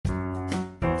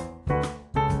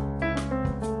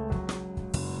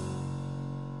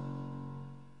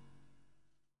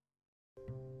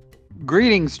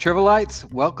Greetings, Tribalites.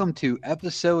 Welcome to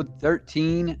episode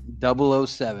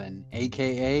 13007,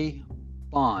 aka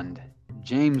Bond,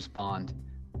 James Bond.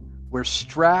 We're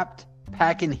strapped,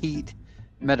 packing heat,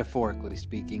 metaphorically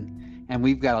speaking, and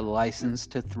we've got a license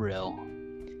to thrill.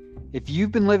 If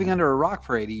you've been living under a rock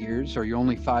for 80 years, or you're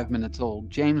only 5 minutes old,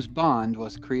 James Bond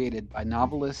was created by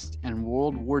novelist and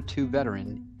World War II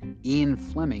veteran Ian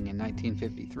Fleming in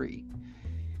 1953.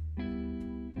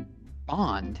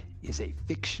 Bond is a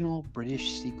fictional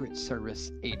British Secret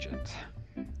Service agent.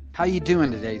 How you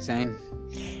doing today, Zane?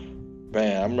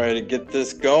 Man, I'm ready to get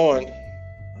this going.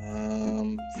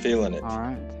 Feeling it. All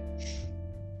right.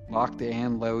 Locked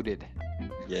and loaded.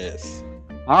 Yes.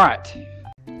 All right.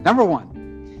 Number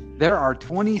one, there are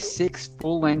 26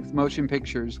 full-length motion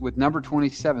pictures with number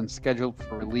 27 scheduled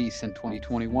for release in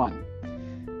 2021.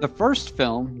 The first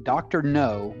film, Dr.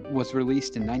 No, was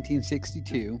released in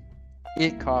 1962.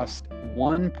 It cost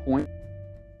 $1.1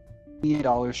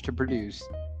 million to produce,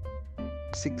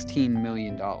 $16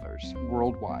 million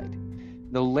worldwide.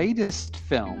 The latest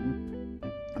film,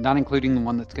 not including the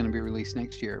one that's going to be released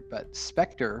next year, but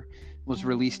Spectre, was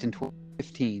released in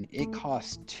 2015. It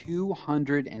cost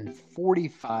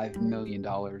 $245 million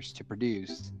to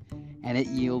produce, and it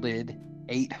yielded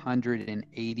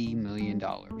 $880 million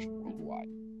worldwide.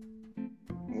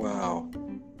 Wow.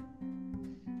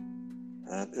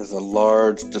 That is a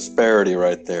large disparity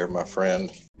right there, my friend.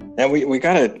 And we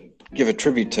got to give a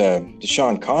tribute to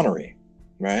Sean Connery,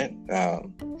 right?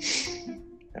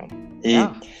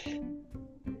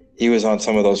 He was on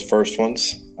some of those first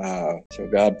ones, so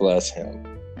God bless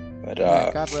him. But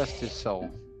God rest his soul.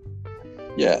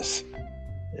 Yes.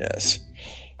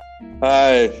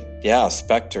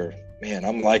 Spectre. Man,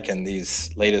 I'm liking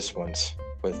these latest ones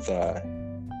with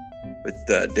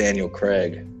Daniel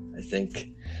Craig. I think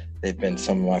they've been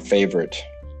some of my favorite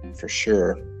for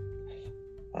sure.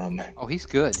 He's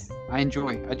good. I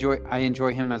enjoy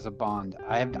him as a Bond.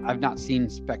 I've not seen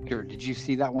Spectre. Did you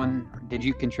see that one? Did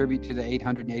you contribute to the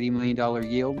 $880 million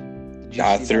yield?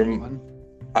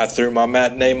 I threw my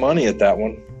matinee money at that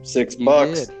one.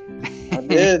 $6. I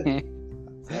did.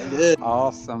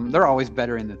 Awesome. They're always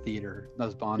better in the theater,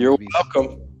 those Bond You're movies.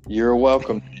 You're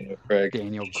welcome, Daniel Craig.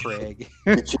 Daniel Craig.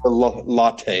 Get you a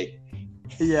latte.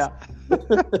 Yeah.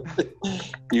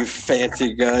 You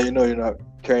fancy guy. You know you're not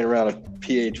carrying around a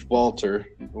PH Walter.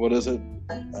 What is it?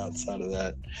 Outside of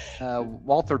that.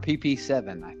 Walther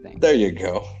PP7, I think. There you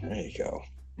go.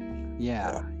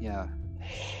 Yeah.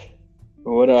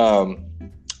 What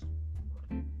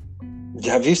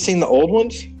have you seen the old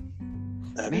ones?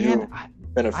 Have you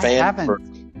been a fan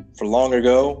for long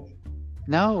ago?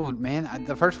 No, man.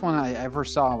 The first one I ever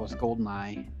saw was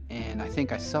GoldenEye, and I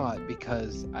think I saw it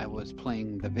because I was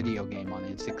playing the video game on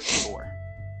N64.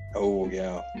 Oh,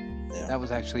 yeah. That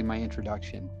was actually my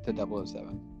introduction to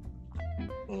 007.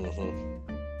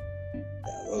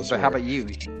 Mm-hmm. So how about you?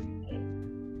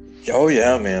 Oh,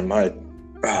 yeah, man. My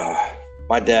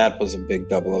dad was a big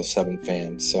 007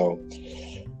 fan, so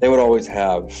they would always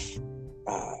have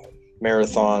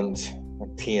marathons on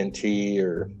TNT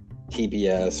or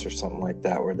TBS or something like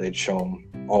that where they'd show them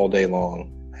all day long.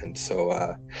 And so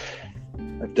I've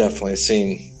definitely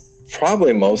seen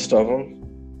probably most of them.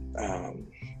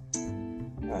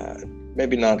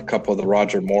 Maybe not a couple of the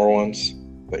Roger Moore ones,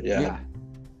 but yeah.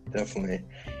 Definitely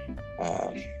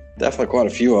quite a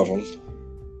few of them.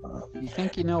 You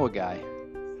think you know a guy.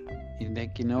 And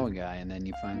then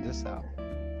you find this out.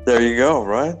 There you go,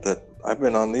 right? That I've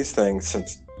been on these things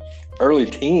since early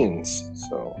teens,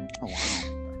 so. Oh,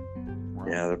 wow.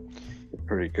 Yeah, they're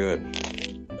pretty good.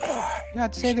 Yeah,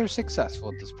 I'd say they're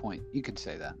successful at this point. You could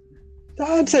say that.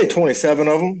 I'd say 27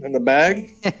 of them in the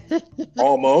bag.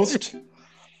 Almost.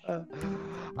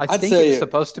 I think it's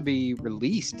supposed to be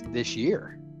released this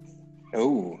year.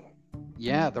 Oh.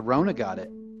 Yeah, the Rona got it.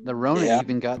 The Rona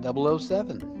even got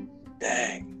 007.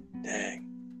 Dang.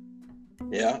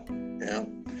 Yeah.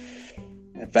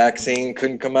 That vaccine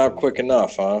couldn't come out quick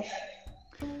enough, huh?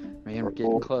 Man, we're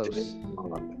getting close.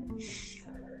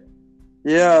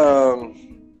 Yeah.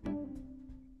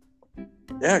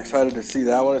 Excited to see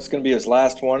that one. It's going to be his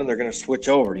last one, and they're going to switch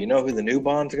over. Do you know who the new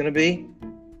Bond's going to be?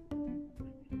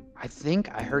 I think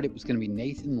I heard it was going to be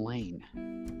Nathan Lane.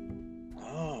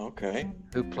 Oh, okay.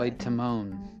 Who played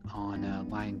Timon on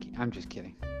Lion King. I'm just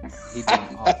kidding. He did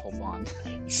an awful Bond.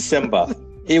 Simba.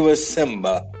 He was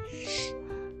Simba.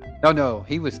 No,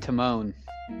 he was Timon.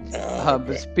 Okay.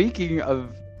 But speaking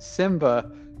of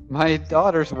Simba, my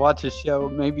daughters watch a show.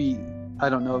 Maybe, I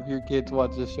don't know if your kids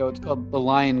watch this show. It's called The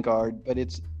Lion Guard, but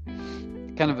it's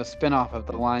kind of a spinoff of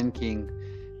The Lion King.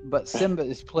 But Simba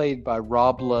is played by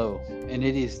Rob Lowe, and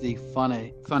it is the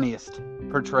funniest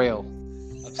portrayal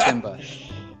of Simba.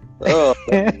 Oh,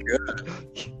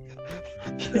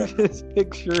 Just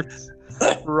pictures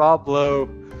Rob Lowe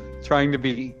trying to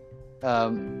be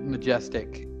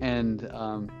majestic, and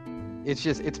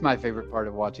it's my favorite part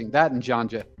of watching that, and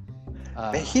Janja.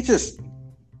 man, he just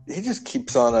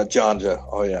keeps on a Janja.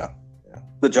 Oh yeah.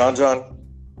 The John.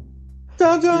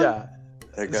 Yeah,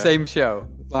 same show,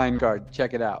 Lion Guard.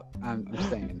 Check it out. I'm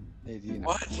saying,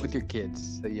 What? with your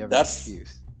kids, so you have That's- an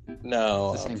excuse.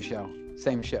 No. It's the same show.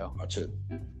 Same show. Watch it.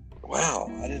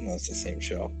 Wow, I didn't know it's the same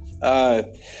show.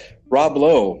 Rob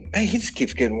Lowe, man, he just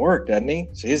keeps getting work, doesn't he?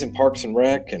 So he's in Parks and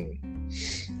Rec, and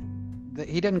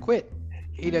He doesn't quit.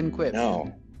 He doesn't quit.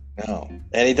 no,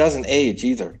 and he doesn't age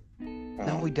either.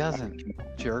 No, he doesn't.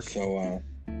 Jerk. So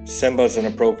Simba's an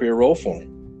appropriate role for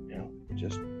him. He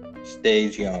just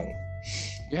stays young.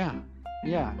 Yeah.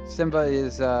 Simba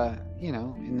is,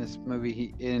 in this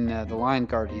movie, in The Lion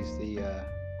Guard, he's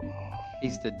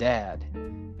the dad,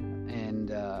 and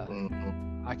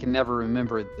Mhm. I can never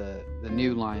remember the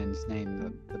new lion's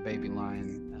name, the baby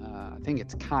lion. I think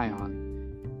it's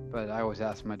Kion, but I always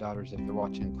ask my daughters if they're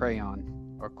watching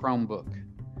Crayon or Chromebook,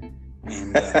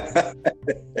 and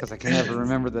because I can never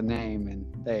remember the name, and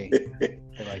they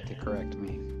like to correct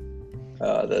me.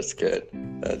 Oh, that's good.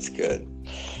 That's good.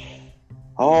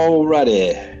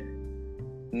 Alrighty.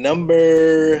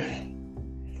 Number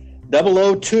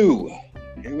 002.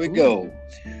 Here we go.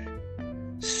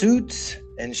 Suits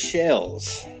and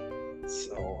shells.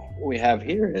 So what we have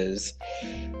here is,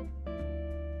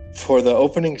 for the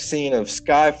opening scene of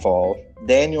Skyfall,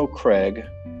 Daniel Craig,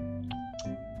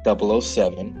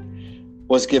 007,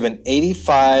 was given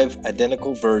 85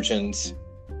 identical versions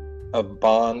of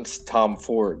Bond's Tom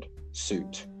Ford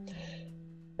suit.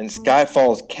 And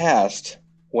Skyfall's cast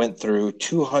went through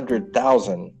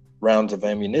 200,000 rounds of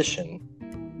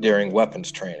ammunition during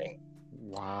weapons training.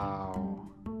 Wow.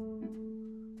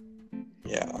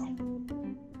 Yeah.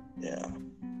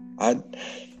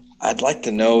 I'd like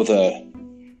to know the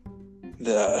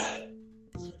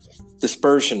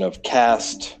dispersion of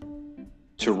cast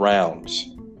to rounds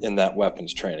in that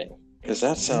weapons training, because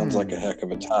that sounds like a heck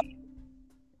of a time.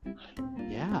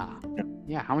 Yeah.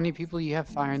 How many people you have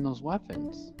firing those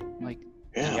weapons? Like,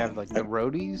 you have like the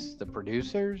roadies, the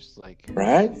producers, like,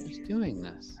 Right? who's doing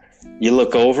this? You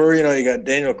look over, you got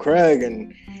Daniel Craig,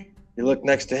 and you look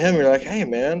next to him, you're like, hey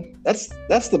man, that's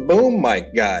the boom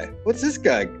mic guy. What's this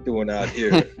guy doing out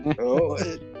here?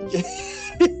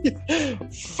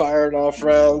 Firing off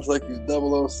rounds like he's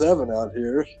 007 out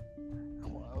here.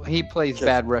 He plays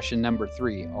Bad Russian number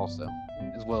 3 also,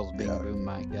 as well as being a boom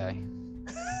mic guy.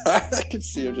 I could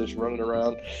see him just running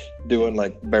around doing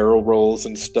like barrel rolls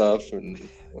and stuff, and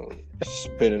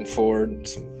spinning forward,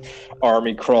 some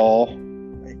army crawl.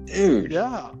 Like, dude,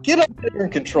 Yeah. get up there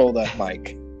and control that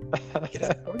mic.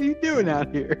 What are you doing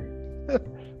out here?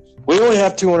 We only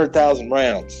have 200,000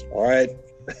 rounds, all right,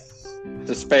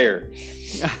 to spare.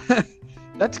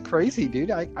 That's crazy, dude.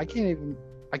 I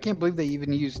can't believe they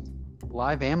even used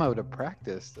live ammo to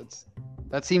practice.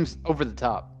 That seems over the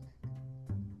top.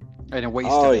 And a waste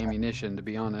of ammunition, to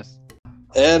be honest.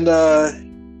 And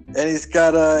he's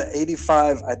got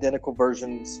 85 identical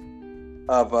versions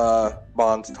of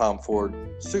Bond's Tom Ford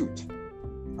suit.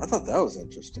 I thought that was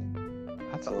interesting.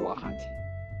 That's a lot.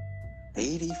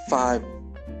 85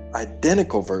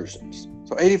 identical versions.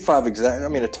 So 85 exact. I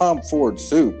mean, a Tom Ford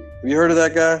suit. Have you heard of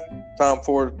that guy? Tom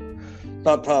Ford?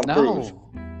 Not Tom Cruise.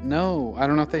 No. I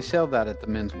don't know if they sell that at the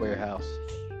Men's Warehouse.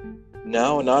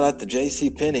 No, not at the J.C.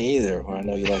 Penney either, where I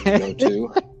know you like to go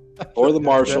to. Or the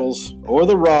Marshalls. Or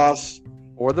the Ross.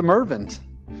 Or the Mervyn's.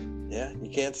 Yeah, you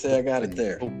can't say I got it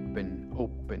there. Open.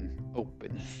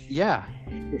 Yeah.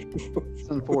 It's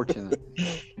unfortunate.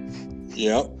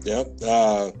 Yep.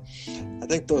 I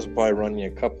think those probably run you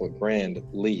a couple of grand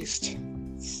at least.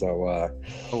 So,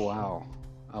 Oh wow.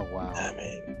 I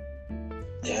mean,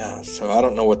 yeah. So I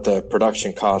don't know what the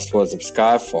production cost was of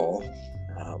Skyfall,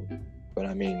 but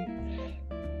I mean,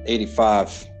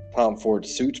 85 Tom Ford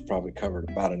suits probably covered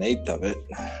about an eighth of it.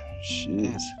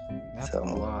 Jeez, that's a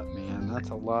lot, man. That's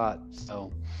a lot.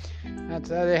 So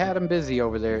they had him busy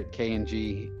over there at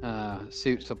K&G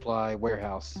Suit Supply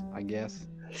Warehouse, I guess.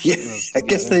 Yeah, I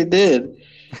guess they did.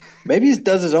 Maybe he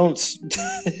does his own.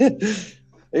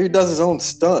 Maybe he does his own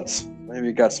stunts. Maybe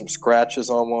he got some scratches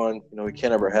on one. He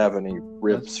can't ever have any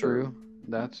rips. That's true.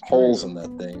 That's holes true. in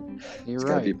that thing. You're It's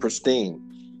right. gotta be pristine.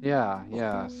 Yeah.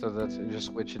 So that's just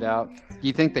switch it out. Do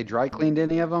you think they dry cleaned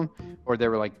any of them, or they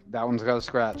were like, that one's got a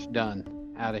scratch,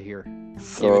 done, out of here,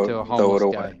 give it to a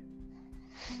homeless guy?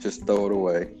 Just throw it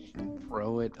away.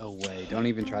 Throw it away. Don't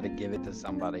even try to give it to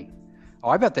somebody. Oh,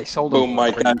 I bet they sold Oh them for my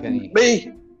a pretty God, penny.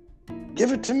 me!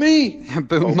 Give it to me.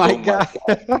 Boom mic guy.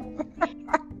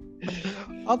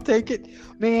 I'll take it.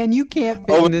 Man, you can't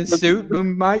fit in this suit,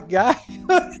 boom mic guy.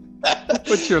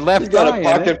 Put your left you got eye a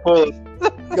pocket in it. full of,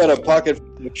 you got a pocket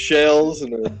full of shells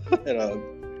and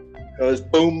his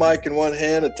boom mic in one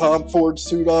hand, a Tom Ford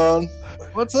suit on.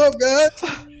 What's up, guys?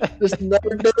 Just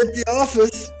another day at the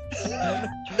office.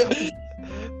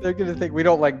 They're gonna think we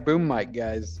don't like boom mic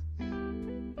guys.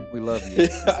 We love you.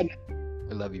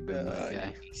 We love you, boom mic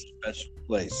guy. Special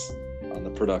place on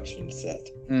the production set.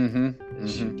 Mm-hmm.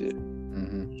 Yes, you did.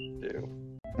 Mm-hmm. You do.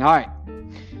 All right.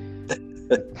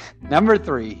 Number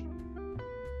 3.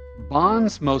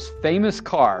 Bond's most famous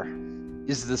car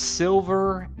is the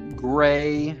silver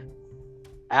gray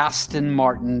Aston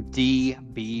Martin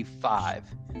DB5.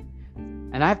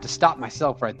 And I have to stop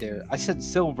myself right there. I said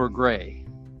silver gray.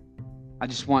 I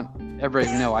just want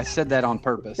everybody to know I said that on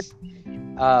purpose.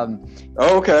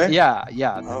 Okay. Yeah.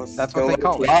 That's what they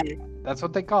call it. That's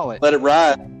what they call it. Let it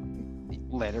ride.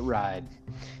 Let it ride.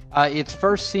 It's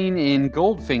first seen in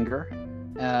Goldfinger.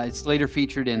 It's later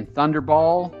featured in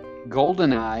Thunderball,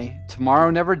 GoldenEye,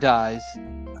 Tomorrow Never Dies,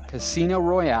 Casino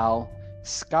Royale,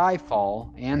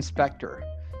 Skyfall, and Spectre.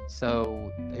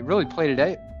 So they really played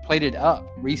it up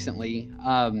recently.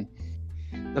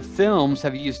 The films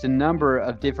have used a number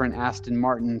of different Aston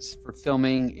Martins for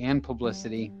filming and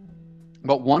publicity,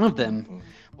 but one of them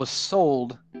was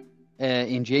sold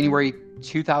in January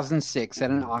 2006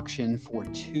 at an auction for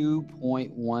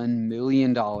 $2.1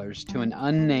 million to an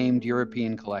unnamed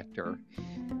European collector.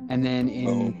 And then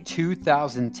in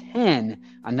 2010,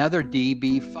 another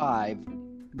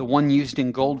DB5, the one used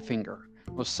in Goldfinger,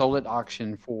 was sold at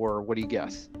auction for, what do you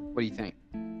guess? What do you think?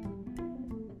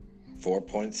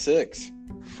 4.6.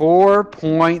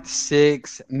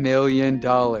 $4.6 million.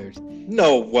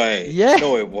 No way. Yeah.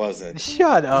 No, it wasn't.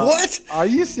 Shut up. What? Are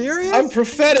you serious? I'm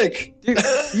prophetic. Dude,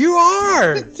 you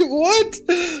are. What?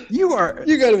 You are.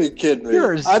 You gotta be kidding me.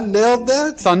 I nailed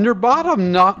that? Thunderbottom,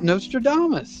 not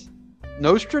Nostradamus.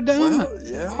 Nostradamus. Well,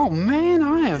 yeah. Oh, man,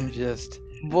 I am just...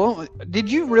 Well,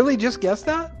 did you really just guess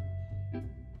that?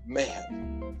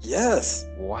 Man. Yes.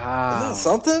 Wow. Isn't that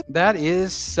something? That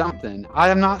is something. I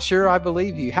am not sure I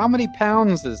believe you. How many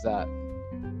pounds is that?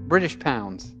 British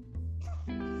pounds.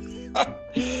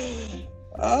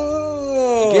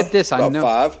 Oh. Get this, I know.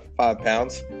 5 pounds. 5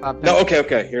 pounds. No,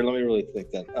 okay. Here, let me really think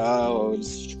then. Oh,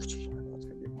 it's going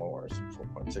to be more.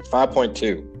 4.6.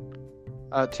 5.2.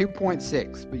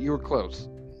 2.6, but you were close.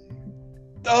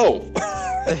 Oh.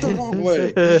 The wrong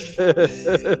way.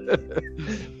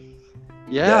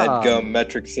 Yeah. Dadgum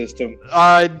metric system.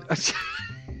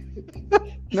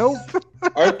 Nope.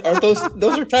 Aren't those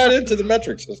are tied into the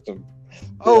metric system?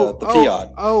 The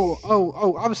fiat.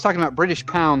 Oh! I was talking about British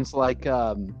pounds, like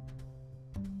I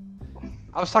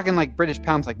was talking like British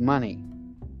pounds, like money.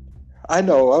 I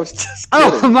know. I was just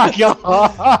kidding. Oh my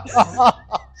god,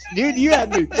 dude! You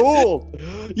had me fooled.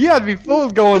 You had me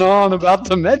fooled going on about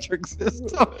the metric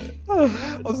system.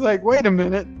 I was like, wait a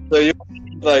minute.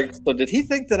 So did he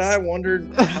think that I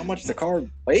wondered how much the car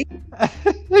weighed?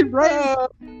 Right.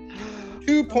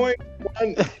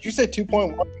 2.1. Did you say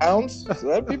 2.1 pounds? So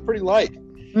that'd be pretty light.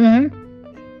 Mm-hmm.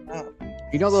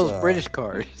 You know those British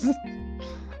cars?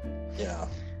 Yeah.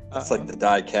 That's like the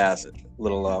die-cast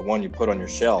little one you put on your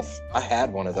shelf. I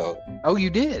had one of those. Oh,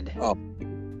 you did?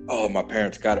 Oh, my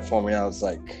parents got it for me. I was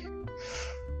like,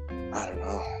 I don't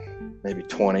know, maybe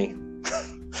 20.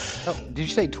 Oh, did you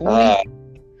say 20?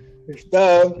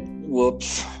 No,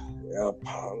 whoops. Yep,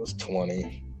 I was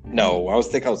 20. No, I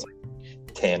was like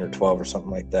 10 or 12 or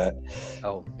something like that.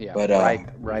 Oh, yeah. But,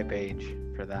 ripe age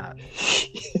for that.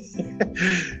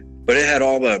 But it had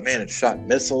it shot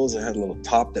missiles. It had a little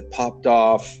top that popped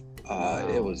off. Wow.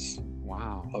 It was...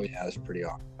 Wow. Oh, yeah, it was pretty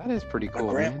awesome. That is pretty cool,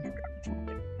 My grandma man. got it for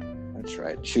me. That's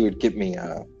right. She would give me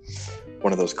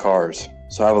one of those cars.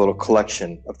 So I have a little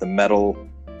collection of the metal...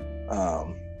 what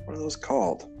are those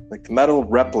called? Like the metal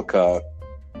replica,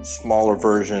 smaller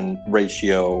version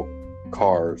ratio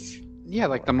cars. Yeah,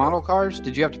 like the model cars.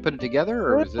 Did you have to put it together,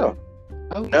 or was it?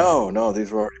 Oh No,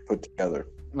 these were already put together.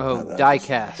 Oh, die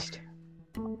cast.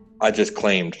 I just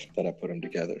claimed that I put them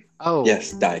together. Oh,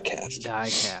 yes, die cast. Die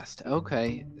cast.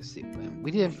 Okay. See,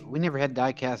 we never had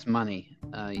die cast money.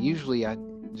 Usually, I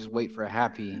just wait for a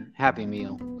happy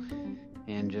meal,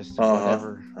 and just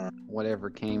whatever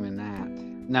came in that.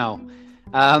 No.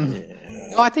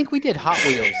 No, I think we did Hot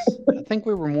Wheels. I think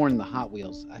we were more in the Hot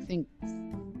Wheels. I think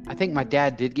my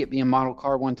dad did get me a model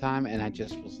car one time, and I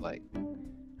just was like, I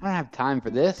don't have time for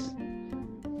this.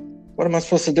 What am I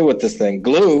supposed to do with this thing?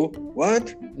 Glue?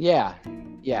 What? Yeah.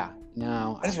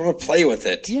 No. I just want to play with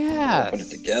it. Yeah. Put it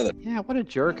together. Yeah, what a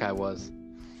jerk I was.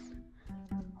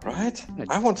 Right?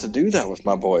 I want to do that with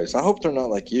my boys. I hope they're not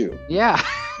like you. Yeah.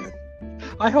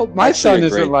 I hope my Actually, son a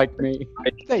isn't great- like me.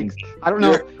 Thanks. I don't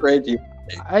know. You're great.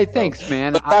 Hey, thanks,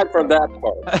 man. Aside from that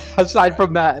part, Aside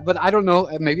from that, but I don't know.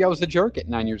 Maybe I was a jerk at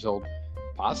 9 years old.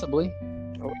 Possibly.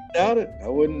 I wouldn't doubt it. I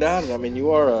wouldn't doubt it. I mean,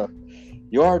 you are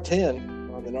 10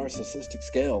 on the narcissistic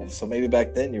scale, so maybe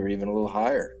back then you were even a little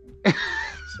higher.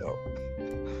 So,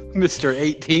 Mr.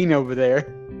 18 over there.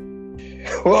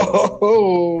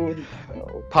 whoa.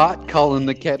 Pot calling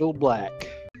the kettle black.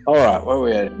 All right, where are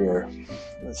we at here?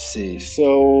 Let's see.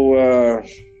 So,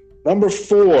 number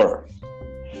 4.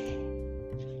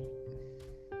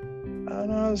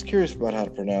 I was curious about how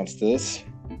to pronounce this.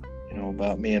 You know,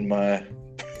 about me and my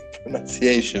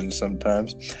pronunciation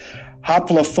sometimes.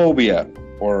 Hoplophobia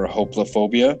or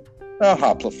hoplophobia.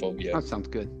 Hoplophobia. That sounds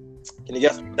good. Can you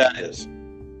guess what that is?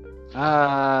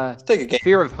 Let's take a game.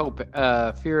 Fear of hope.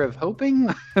 Fear of hoping.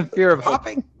 Fear of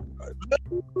hopping.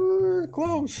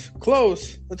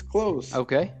 Close. That's close.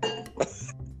 Okay.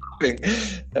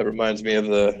 That reminds me of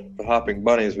the hopping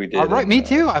bunnies we did. All right, me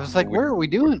too. I was like, where are we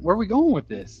doing? Where are we going with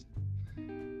this?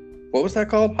 What was that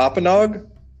called? Hoppenog?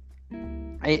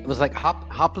 It was like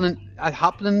Hoplingoggin.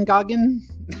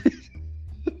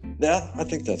 Yeah, I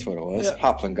think that's what it was. Yeah.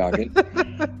 Hoplingoggin.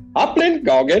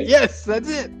 Hoplingoggin. Yes, that's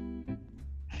it.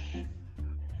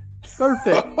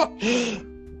 Perfect.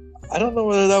 I don't know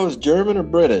whether that was German or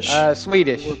British.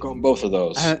 Swedish. Work on both of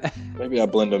those. Maybe I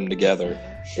blend them together.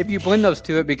 If you blend those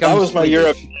two, it becomes. That was my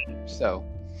Swedish. Europe. So.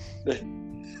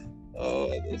 Oh,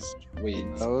 the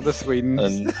Swedes. Oh, the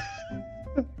Swedens.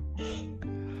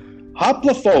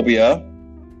 Hoplophobia,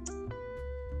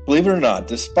 believe it or not,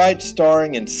 despite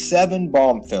starring in 7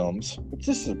 Bomb films, which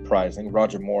is surprising,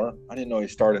 Roger Moore, I didn't know he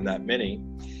starred in that many,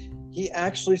 he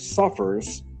actually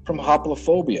suffers from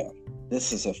hoplophobia.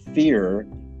 This is a fear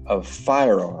of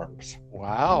firearms.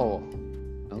 Wow.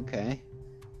 Okay.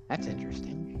 That's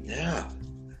interesting. Yeah,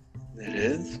 it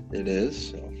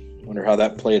is. So, wonder how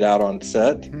that played out on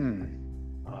set.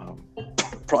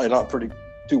 Probably not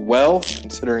too well,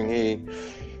 considering he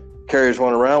carries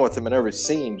one around with him in every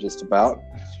scene, just about.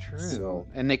 That's true. So.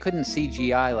 And they couldn't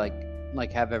CGI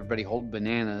like have everybody hold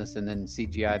bananas and then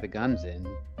CGI the guns in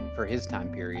for his time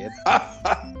period,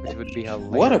 which would be hilarious.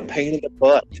 What a pain in the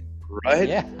butt, right?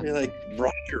 Yeah. You're like,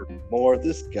 Roger Moore,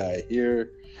 this guy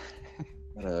here,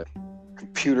 got a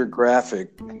computer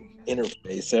graphic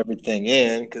interface everything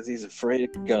in because he's afraid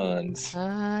of guns.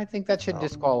 I think that should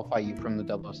disqualify you from the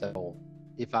 007.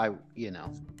 If I,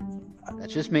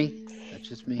 that's just me.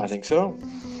 I think so.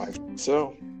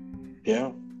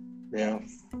 Yeah.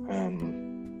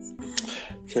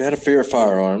 So he had a fear of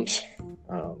firearms.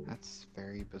 That's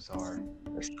very bizarre.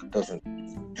 This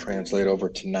doesn't translate over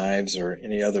to knives or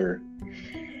any other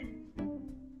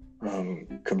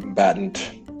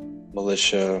combatant,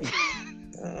 militia.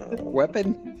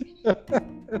 Weapon.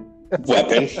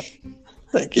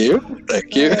 Thank you.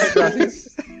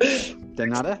 De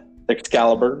nada.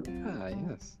 Excalibur.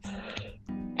 Yes.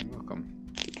 You're welcome.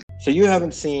 So you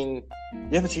haven't seen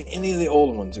any of the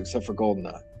old ones except for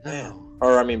GoldenEye. No.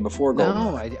 Or I mean before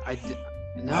GoldenEye. I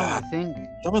think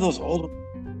some of those old ones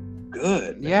are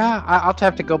good. Yeah, I'll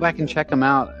have to go back and check them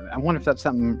out. I wonder if that's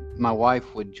something my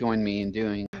wife would join me in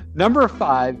doing. Number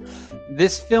 5,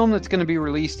 this film that's going to be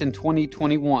released in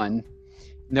 2021,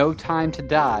 No Time to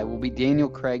Die, will be Daniel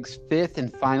Craig's 5th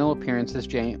and final appearance as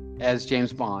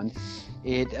James Bond.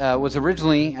 It was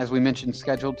originally, as we mentioned,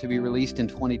 scheduled to be released in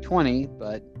 2020,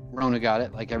 but Rona got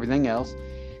it, like everything else.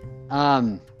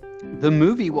 The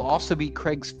movie will also be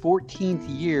Craig's 14th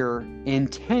year in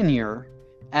tenure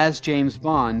as James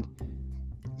Bond,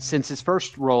 since his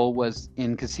first role was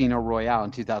in Casino Royale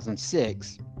in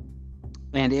 2006.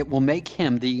 And it will make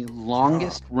him the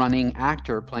longest-running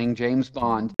actor playing James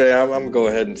Bond. Yeah, I'm going to go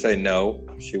ahead and say no.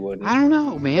 She wouldn't. I don't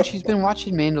know, man. She's been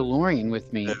watching Mandalorian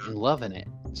with me and loving it.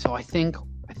 So I think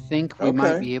we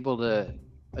might be able to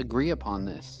agree upon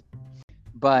this.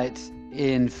 But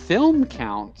in film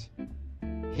count,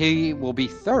 he will be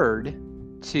third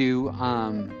to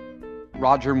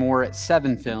Roger Moore at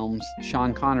 7 films,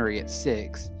 Sean Connery at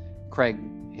 6. Craig,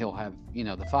 he'll have,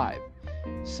 the 5.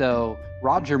 So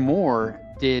Roger Moore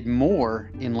did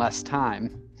more in less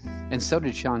time, and so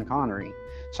did Sean Connery.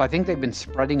 So I think they've been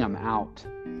spreading them out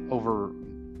over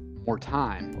more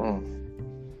time.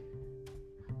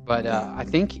 But I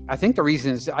think the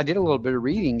reason is, I did a little bit of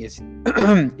reading, is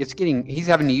he's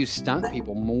having to use stunt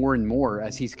people more and more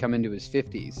as he's come into his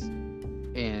 50s.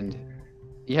 And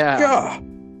yeah.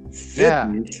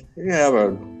 50s? You have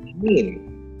a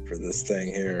mean for this thing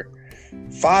here.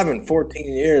 5 and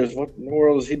 14 years. What in the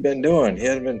world has he been doing? He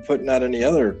hasn't been putting out any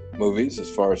other movies, as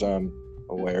far as I'm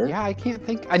aware. Yeah, I can't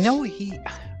think. I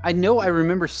know I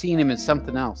remember seeing him in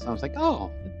something else. I was like,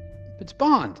 oh, it's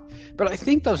Bond. But I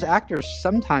think those actors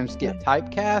sometimes get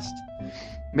typecast,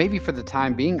 maybe for the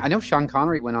time being. I know Sean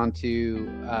Connery went on to,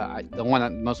 the one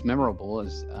that's most memorable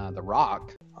is The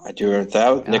Rock. I do with that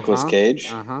with Nicolas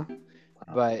Cage.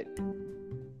 But...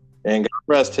 And God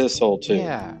rest his soul, too.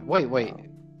 Yeah. Wait.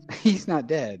 He's not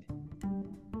dead.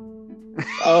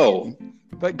 Oh.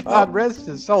 But God rest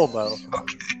his soul, though.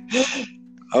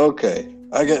 Okay.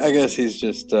 I guess he's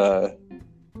just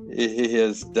he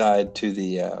has died to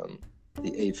the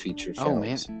A feature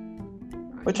films. Oh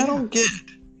man. Which I don't get.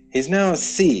 He's now a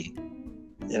C,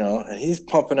 and he's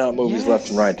pumping out movies left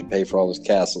and right to pay for all his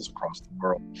castles across the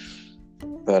world.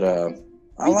 But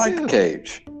I like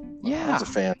Cage. Yeah. I was a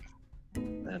fan.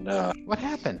 And what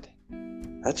happened?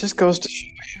 That just goes to show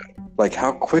you like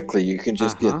how quickly you can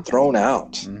just get thrown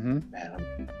out. Mm-hmm.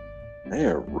 Man, they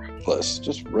are ruthless,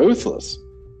 just ruthless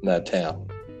in that town.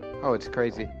 Oh, it's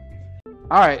crazy.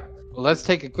 All right, well, let's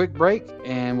take a quick break,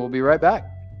 and we'll be right back.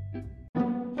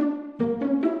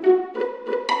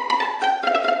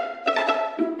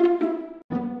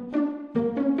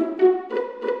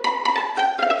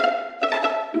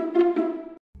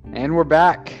 And we're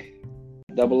back.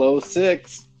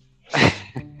 006.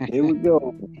 Here we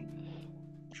go.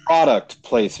 Product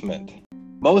placement.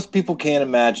 Most people can't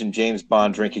imagine James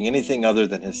Bond drinking anything other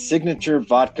than his signature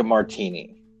vodka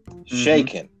martini.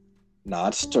 Shaken,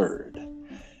 not stirred.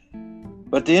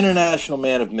 But the international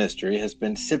man of mystery has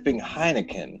been sipping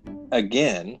Heineken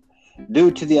again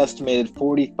due to the estimated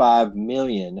 45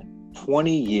 million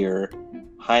 20-year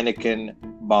Heineken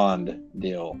Bond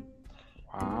deal.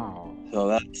 Wow. So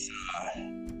that's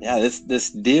this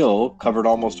deal covered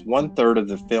almost 1/3 of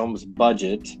the film's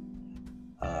budget,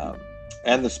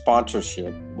 and the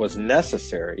sponsorship was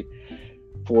necessary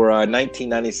for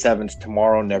 1997's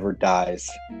Tomorrow Never Dies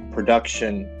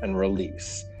production and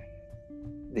release.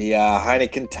 The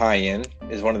Heineken tie-in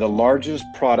is one of the largest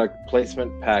product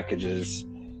placement packages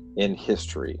in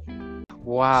history.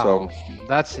 Wow. So,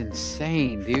 that's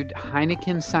insane, dude.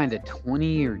 Heineken signed a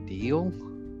 20-year deal?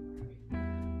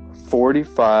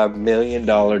 $45 million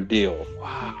deal.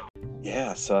 Wow.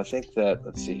 Yeah, so I think that,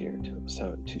 let's see here,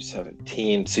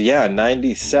 217. So yeah,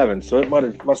 97. So it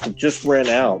must have just ran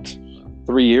out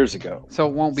 3 years ago. So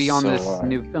it won't be on this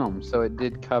new film. So it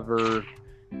did cover,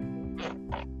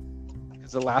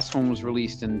 because the last one was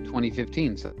released in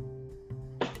 2015.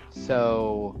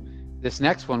 So this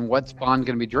next one, what's Bond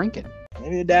going to be drinking?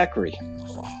 Maybe a daiquiri.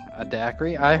 A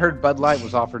daiquiri? I heard Bud Light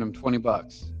was offered him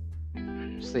 $20.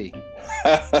 See.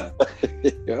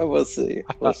 Yeah, we'll see.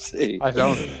 I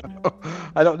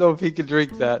don't know if he can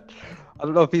drink that. I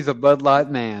don't know if he's a Bud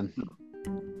Light man.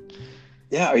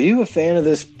 Yeah, are you a fan of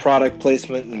this product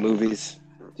placement in movies?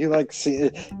 Do you like see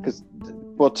it? Because,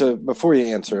 before you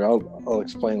answer, I'll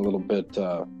explain a little bit.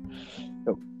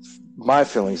 My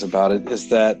feelings about it is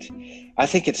that I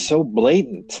think it's so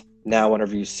blatant now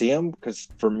whenever you see them. Because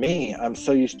for me, I'm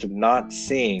so used to not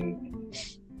seeing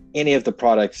any of the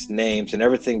products' names and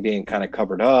everything being kind of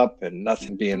covered up and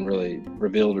nothing being really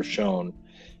revealed or shown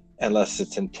unless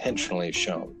it's intentionally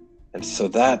shown. And so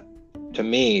that, to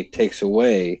me, takes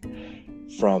away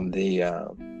from the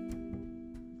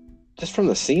just from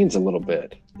the scenes a little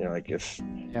bit. Like if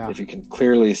you can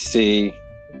clearly see,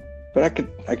 but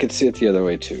I could see it the other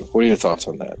way too. What are your thoughts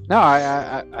on that? No,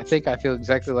 I think I feel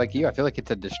exactly like you. I feel like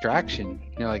it's a distraction.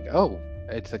 You're like, oh,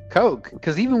 it's a Coke.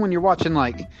 Because even when you're watching,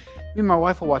 like, me and my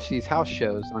wife will watch these house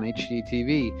shows on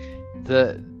HGTV.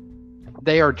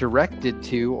 They are directed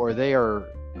to, or they are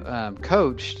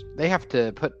coached. They have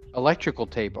to put electrical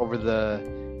tape over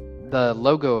the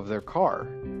logo of their car,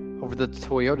 over the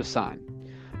Toyota sign.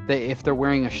 If they're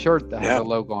wearing a shirt that has a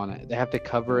logo on it, they have to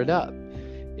cover it up.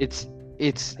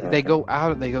 They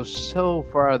go so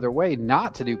far out of their way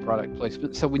not to do product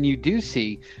placement. So when you do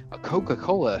see a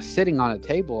Coca-Cola sitting on a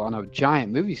table on a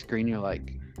giant movie screen, you're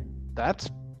like, that's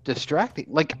distracting.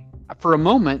 Like, for a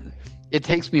moment, it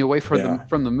takes me away from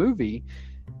the movie.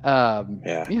 They're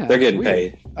getting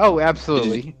paid. Oh,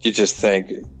 absolutely. You just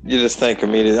think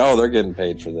immediately, oh, they're getting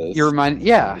paid for this. You're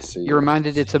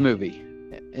reminded it's a movie.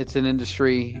 It's an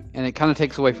industry, and it kind of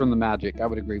takes away from the magic. I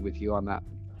would agree with you on that.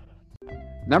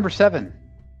 Number 7,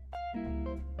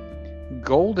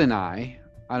 GoldenEye.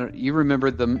 You remember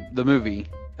the movie?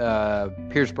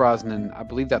 Pierce Brosnan. I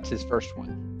believe that's his first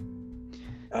one.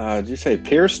 Did you say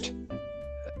Pierced?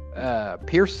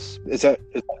 Pierce. Is that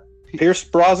Pierce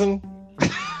Brosnan?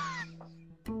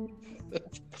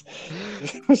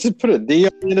 Let's just put a D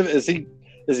on it.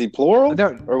 Is he plural?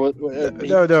 No. Or what?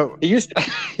 No. He used to.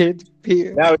 It's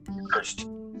Pierce. Now it's Pierced.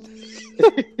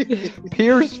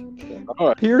 Pierce. All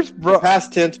right.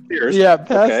 Past tense Pierce. Yeah,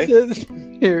 past tense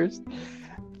Pierce.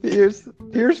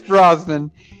 Pierce Brosnan.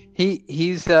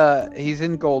 He's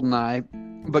in Goldeneye,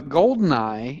 but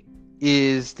Goldeneye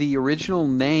is the original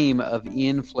name of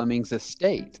Ian Fleming's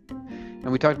estate.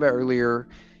 And we talked about earlier,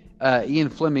 Ian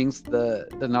Fleming's the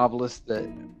novelist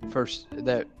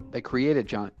that created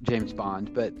James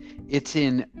Bond, but it's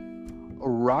in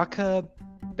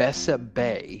Rakabessa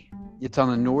Bay. It's on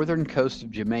the northern coast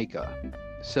of Jamaica.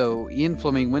 So Ian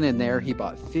Fleming went in there. He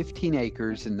bought 15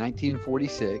 acres in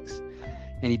 1946,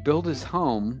 and he built his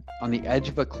home on the edge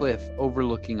of a cliff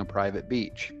overlooking a private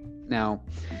beach. Now,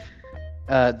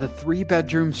 the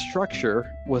 3-bedroom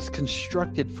structure was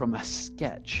constructed from a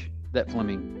sketch that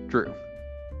Fleming drew.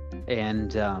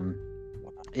 And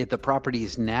the property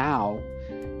is now,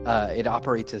 it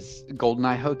operates as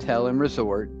Goldeneye Hotel and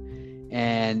Resort,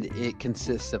 and it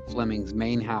consists of Fleming's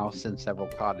main house and several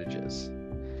cottages.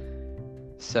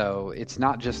 So it's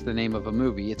not just the name of a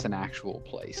movie, it's an actual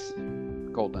place.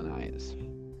 Goldeneye is.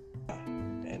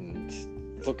 And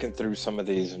looking through some of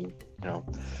these and,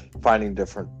 finding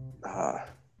different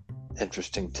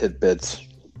interesting tidbits,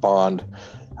 Bond,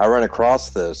 I ran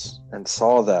across this and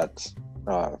saw that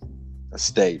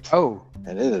estate. Oh.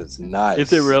 And it is nice.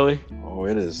 Is it really? Oh,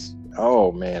 it is.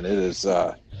 Oh, man, it is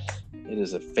a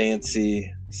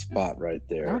fancy spot right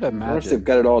there. I would imagine. Of course, they've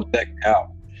got it all decked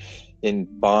out in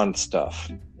Bond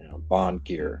stuff, Bond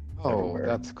gear. Oh, everywhere.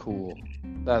 That's cool.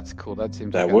 That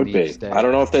seems that like would a neat be. stay. I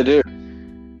don't know if they do.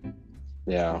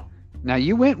 Yeah. Now,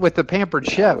 you went with the Pampered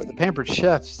Chef. The Pampered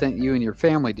Chef sent you and your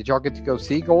family. Did y'all get to go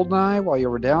see Goldeneye while you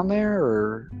were down there,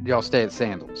 or did y'all stay at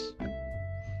Sandals?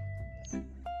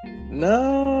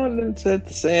 No, it's at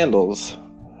the Sandals.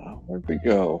 Where'd we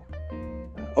go?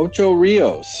 Ocho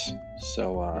Rios.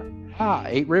 So,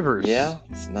 8 Rivers. Yeah,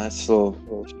 it's a nice little.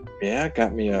 Yeah,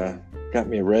 got me a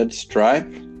red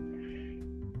stripe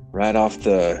right out of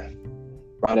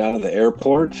the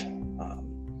airport.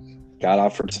 Got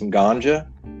offered some ganja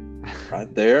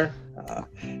right there.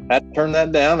 Had to turn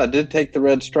that down. I did take the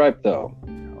red stripe though.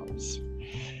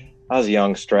 I was a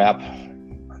young strap.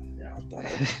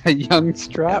 A young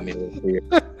strap.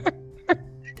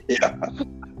 Yeah.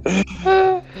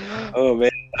 Oh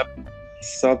man,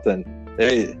 something.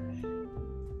 They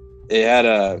had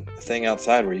a thing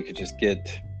outside where you could just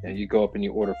get. You go up and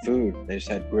you order food. They just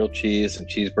had grilled cheese and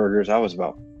cheeseburgers. I was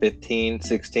about 15,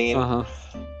 16.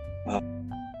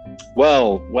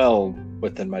 Well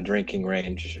within my drinking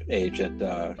range age in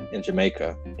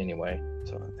Jamaica anyway.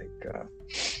 So I think.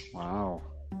 Wow,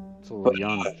 it's a little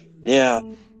young. Yeah,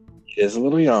 it is a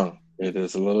little young.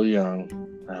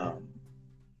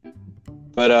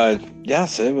 But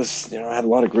yes, it was. I had a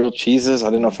lot of grilled cheeses. I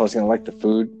didn't know if I was going to like the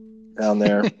food down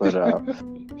there, but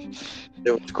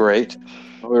it was great.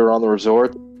 We were on the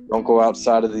resort. Don't go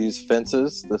outside of these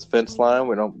fences. This fence line.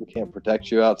 We can't protect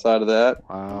you outside of that.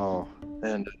 Wow.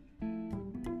 And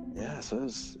so it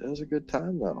was a good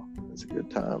time though. It was a good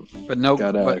time. But no,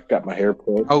 got my hair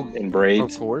put in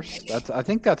braids. Of course, I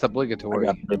think that's obligatory.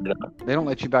 They don't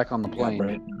let you back on the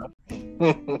plane.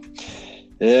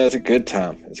 Yeah, it's a good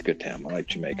time. I like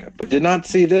Jamaica, but did not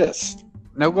see this.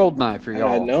 No Goldeneye for y'all.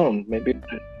 I had known. Maybe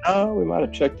we might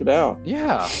have checked it out.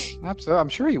 Yeah, absolutely. I'm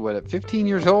sure you would. At 15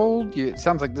 years old, it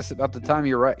sounds like this is about the time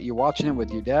you're watching it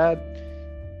with your dad.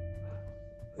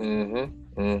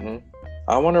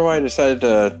 I wonder why he decided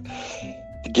to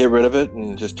get rid of it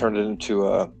and just turn it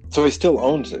into so he still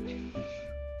owns it.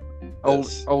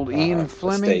 Old Ian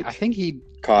Fleming. Estate. I think he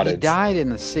died in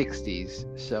the 60s,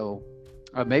 so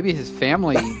maybe his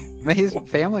family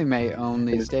may own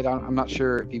the estate. I'm not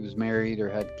sure if he was married or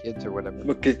had kids or whatever.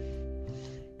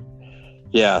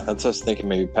 Yeah, that's what I was thinking.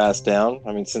 Maybe passed down.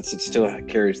 I mean, since it still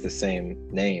carries the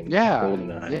same name. Yeah.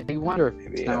 Goldeneye. Yeah, you wonder if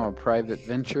it's now a private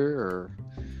venture or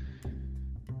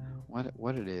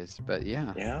what it is. But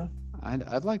yeah,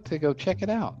 I'd like to go check it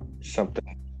out. Something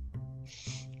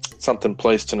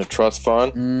placed in a trust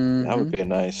fund. Mm-hmm. That would be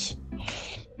nice.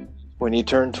 When you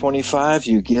turn 25,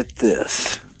 you get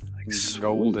this.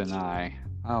 Goldeneye.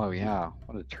 Oh yeah,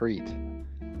 what a treat.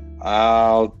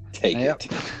 I'll take it.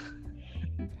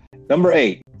 Number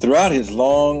 8. Throughout his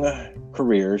long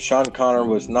career, Sean Connery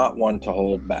was not one to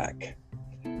hold back.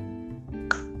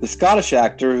 The Scottish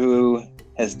actor who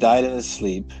has died in his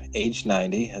sleep, aged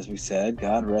 90, as we said,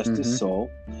 God rest his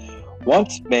soul,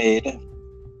 once made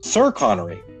Sir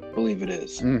Connery, believe it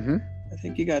is. Mm-hmm. I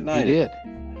think he got 90. He did.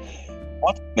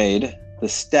 Once made the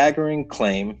staggering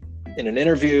claim in an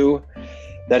interview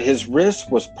that his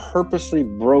wrist was purposely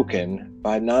broken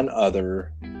by none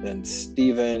other than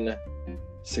Steven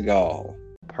Seagal.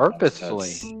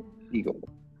 Purposefully. Eagle.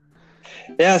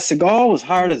 Yeah, Seagal was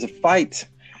hired as a fight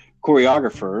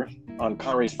choreographer on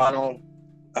Connery's final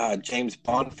James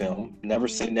Bond film, Never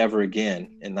Say Never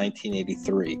Again, in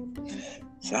 1983.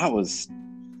 So that was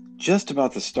just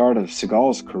about the start of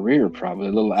Seagal's career, probably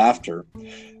a little after.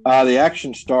 The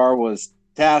action star was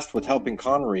tasked with helping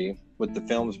Connery with the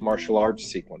film's martial arts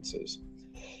sequences.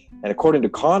 And according to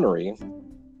Connery,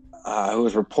 who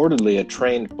was reportedly a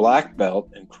trained black belt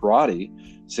in karate,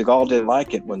 Seagal didn't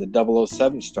like it when the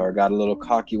 007 star got a little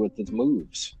cocky with his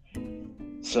moves.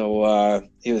 So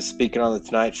he was speaking on the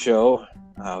Tonight Show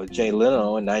with Jay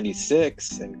Leno in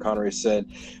 '96, and Connery said,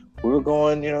 we were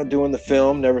going, doing the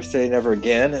film Never Say Never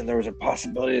Again, and there was a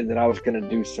possibility that I was going to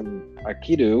do some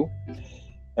Aikido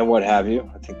and what have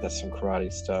you. I think that's some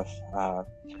karate stuff.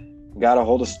 Got a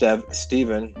hold of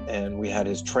Steven, and we had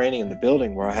his training in the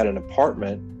building where I had an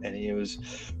apartment, and he was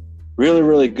really,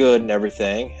 really good and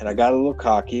everything. And I got a little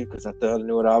cocky because I thought I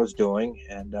knew what I was doing,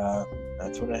 and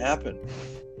that's when it happened.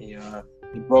 He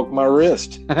broke my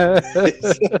wrist.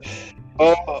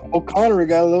 Connery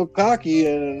got a little cocky,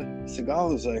 and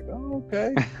Seagal was like, "Oh,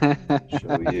 okay, I'll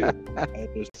show you."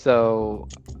 So,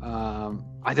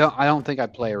 I don't think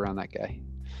I'd play around that guy.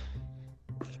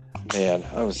 Man,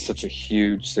 I was such a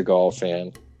huge Seagal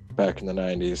fan back in the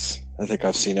 '90s. I think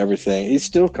I've seen everything. He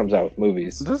still comes out with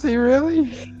movies. Does he really?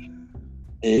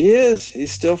 He is.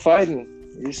 He's still fighting.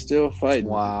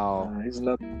 Wow. He's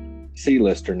another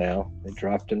C-lister now. They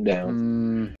dropped him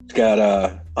down. He's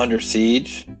got Under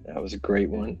Siege. That was a great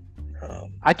one.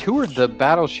 I toured the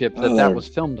battleship that was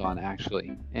filmed on,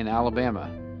 actually, in Alabama.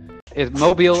 It's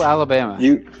Mobile, Alabama.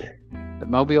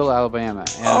 Mobile, Alabama.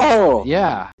 And,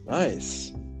 yeah.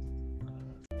 Nice.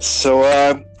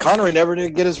 So Connery never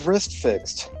did get his wrist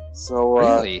fixed. So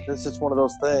really? It's just one of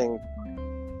those things.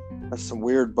 There's some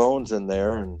weird bones in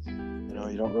there, and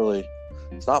you don't really.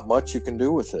 It's not much you can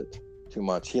do with it. Too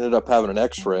much. He ended up having an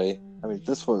X-ray. I mean,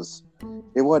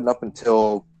 it wasn't up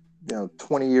until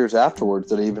 20 years afterwards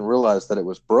that he even realized that it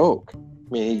was broke. I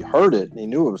mean, he heard it and he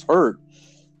knew it was hurt.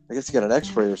 I guess he got an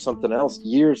X-ray or something else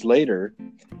years later,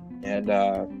 and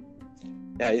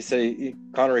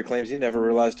Connery claims he never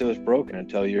realized it was broken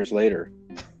until years later.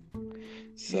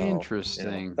 So,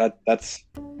 interesting.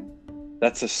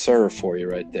 That's a serve for you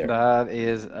right there. That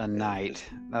is a knight.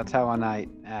 That's how a knight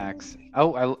acts.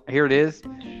 Oh, here it is.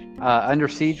 Under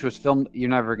Siege was filmed. You're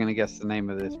never going to guess the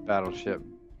name of this battleship.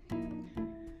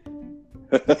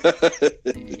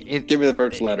 Give me the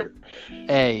first letter.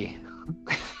 A.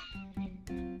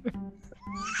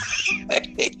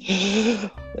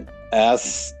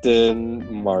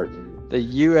 Aston Martin. The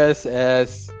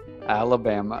USS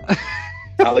Alabama.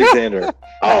 Alexander.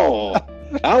 Oh,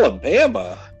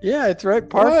 Alabama. Yeah, it's right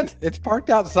parked. What? It's parked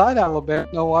outside Alabama. I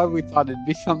don't know why we thought it'd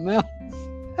be something else.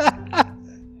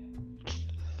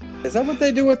 Is that what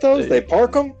they do with those? They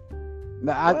park them?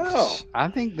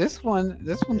 I think this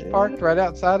one's parked right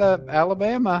outside of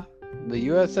Alabama. The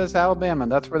USS Alabama.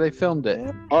 That's where they filmed it.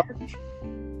 Yeah,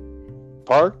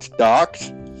 parked,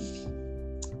 docked.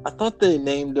 I thought they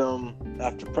named them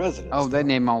after presidents. Oh, they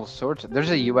name all sorts.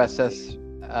 There's a USS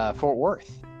Fort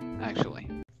Worth, actually.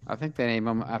 I think they name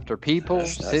them after people,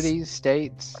 cities,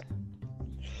 states.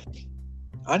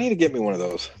 I need to get me one of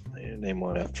those. I need to name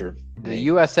one after the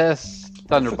USS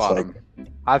Thunderbottom.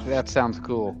 I think that sounds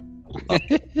cool.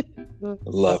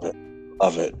 Love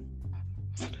it.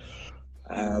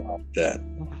 I love that.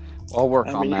 I'll work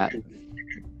on that.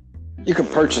 You can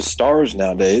purchase stars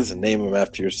nowadays and name them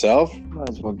after yourself. Might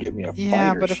as well give me a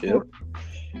fighter ship.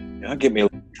 I'll give me a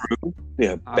crew. Be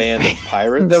a band of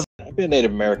pirates. I'd be a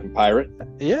Native American pirate.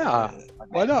 Yeah.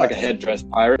 Why not? Like a headdress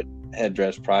pirate,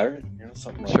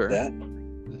 something like that.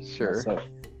 Sure. So,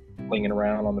 flinging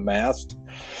around on the mast.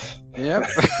 Yep.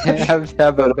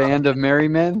 have a band of merry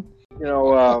men.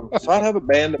 So I'd have a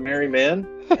band of merry men,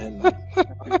 and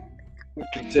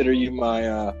consider you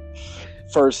my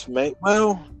first mate.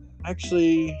 Well,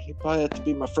 actually, you probably have to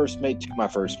be my first mate to my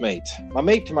first mate. My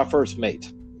mate to my first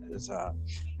mate.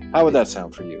 How would that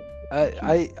sound for you?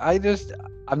 I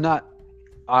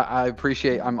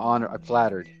appreciate. I'm honored. I'm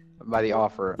flattered by the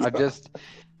offer. I just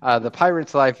the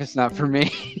pirate's life is not for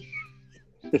me.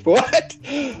 What?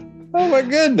 Oh my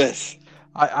goodness!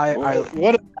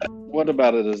 What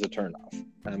about it as a turnoff?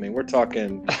 I mean, we're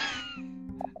talking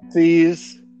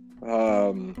fees.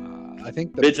 I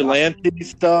think the vigilante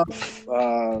stuff.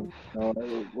 What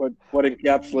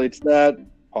encapsulates that?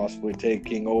 Possibly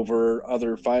taking over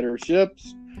other fighter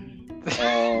ships.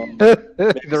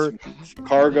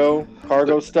 Cargo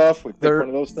stuff. We pick one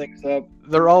of those things up.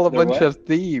 They're all a bunch of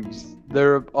thieves.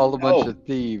 They're all a bunch of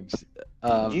thieves.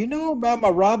 You know about my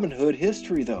Robin Hood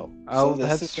history, though. Oh, so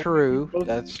that's true.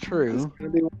 That's true.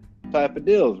 type of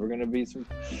deals. We're gonna be some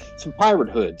pirate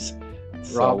hoods.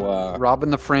 So robbing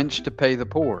the French to pay the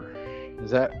poor.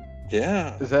 Is that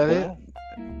it?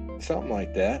 Something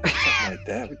like that. Something like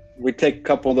that. We take a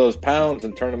couple of those pounds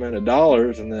and turn them into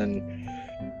dollars, and then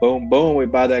boom, boom, we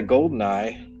buy that golden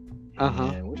eye.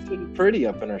 And we're sitting pretty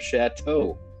up in our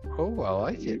chateau. Oh, I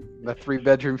like it. The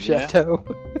 3-bedroom chateau.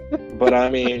 But I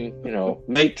mean,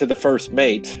 mate to the first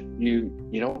mate, you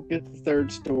don't get the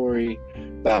 3rd story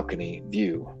balcony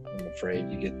view. I'm afraid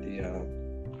you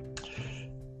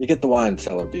get the wine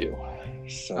cellar view.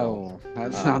 So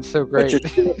that's not so great.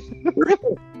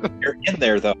 You're in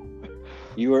there though.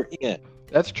 You are in.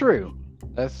 That's true.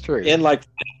 You're in like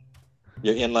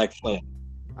Flint.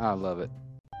 I love it.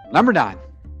 Number 9.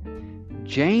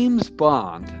 James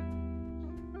Bond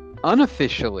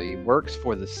unofficially works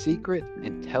for the Secret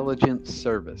Intelligence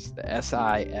Service, the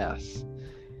SIS.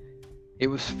 It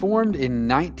was formed in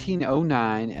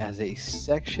 1909 as a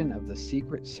section of the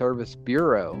Secret Service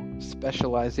Bureau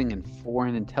specializing in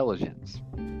foreign intelligence.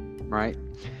 Right?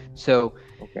 So,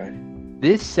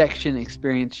 this section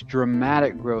experienced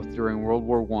dramatic growth during World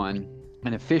War I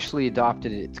and officially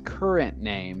adopted its current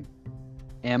name,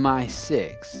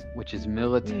 MI6, which is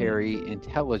Military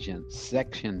Intelligence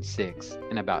Section 6,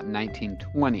 in about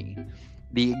 1920.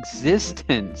 The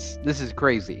existence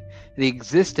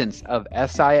of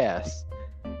SIS,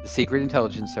 the Secret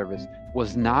Intelligence Service,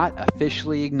 was not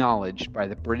officially acknowledged by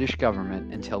the British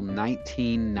government until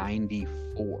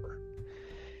 1994,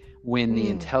 when the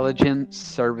Intelligence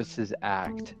Services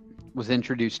Act was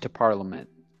introduced to Parliament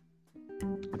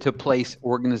to place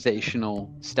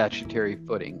organizational statutory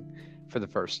footing for the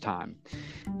first time.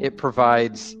 It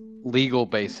provides legal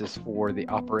basis for the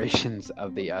operations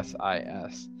of the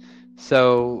SIS.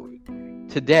 So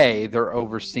today they're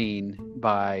overseen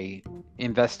by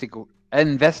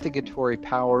Investigatory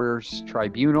Powers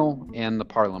Tribunal and the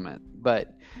Parliament.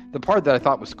 But the part that I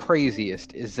thought was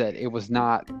craziest is that it was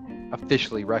not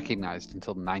officially recognized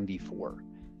until 94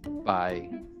 by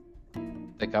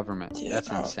the government. Yeah. That's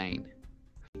insane.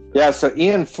 Yeah, so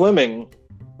Ian Fleming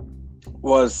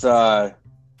was a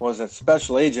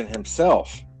special agent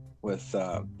himself with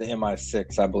the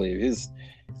MI6, I believe.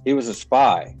 He was a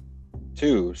spy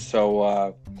too.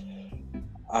 So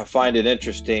I find it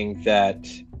interesting that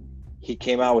he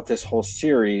came out with this whole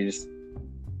series,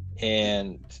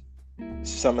 and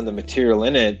some of the material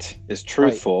in it is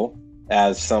truthful,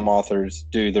 as some authors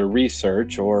do their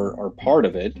research or are part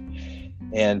of it,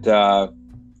 and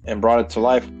brought it to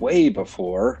life way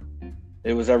before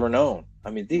it was ever known. I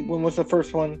mean, when was the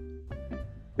first one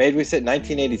made? We said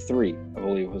 1983, I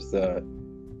believe, was the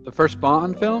first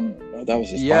Bond film. Oh, that was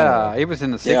his final. It was in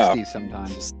the 60s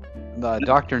sometimes.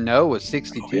 Dr. No was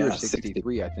 62 or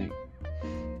 63, 60. I think.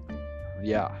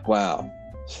 Yeah. Wow.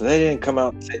 So they didn't come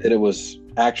out and say that it was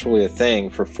actually a thing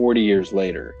for 40 years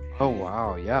later. Oh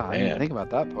wow, yeah. I didn't think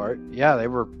about that part. Yeah, they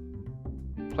were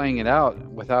playing it out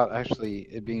without actually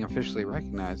it being officially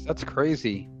recognized. That's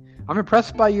crazy. I'm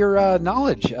impressed by your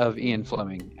knowledge of Ian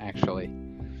Fleming, actually.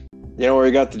 You know where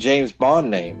he got the James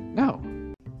Bond name? No.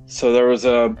 So there was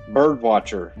a bird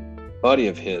watcher buddy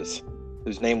of his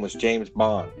whose name was James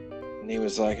Bond. And he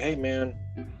was like, hey man,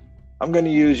 I'm going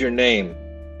to use your name.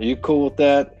 Are you cool with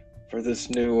that for this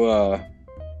new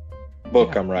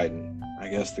book I'm writing? I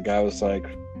guess the guy was like,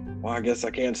 well, I guess I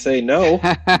can't say no.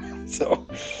 So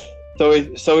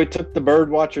he took the bird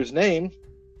watcher's name,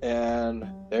 and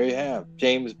there you have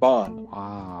James Bond.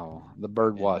 Wow, the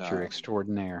bird watcher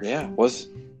extraordinaire. Yeah,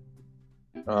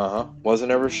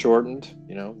 wasn't ever shortened.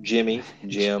 Jim.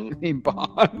 Jimmy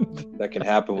Bond. That can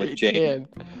happen with James.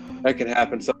 That can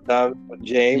happen sometimes with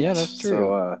James. Yeah, that's true.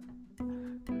 So,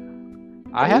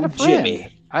 I had a friend. Jimmy.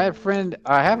 I have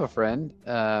a friend.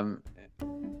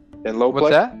 In low What's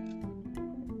that?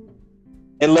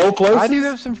 In low places? I do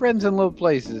have some friends in low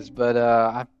places, but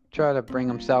I try to bring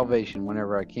them salvation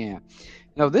whenever I can.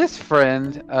 Now, this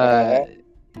friend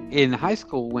in high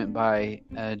school went by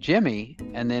Jimmy,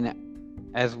 and then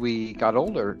as we got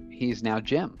older, he's now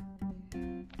Jim.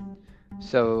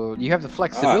 So you have the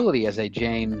flexibility as a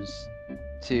James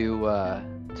to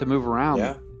move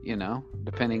around,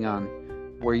 depending on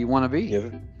where you want to be.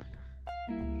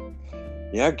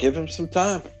 Give him some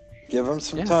time. Give him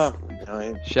some time.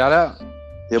 Shout out.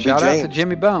 Shout out to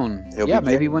Jimmy Bone.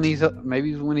 Maybe when he's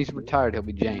retired, he'll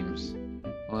be James.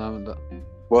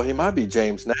 Well, he might be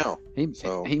James now. He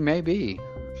may be.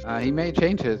 He may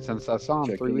change it since I saw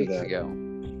him 3 weeks ago.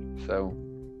 So.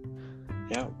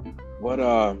 Yeah. What?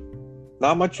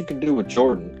 Not much you can do with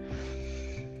Jordan.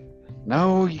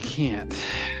 No, you can't.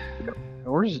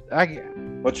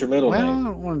 What's your middle Well, name? I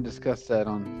don't want to discuss that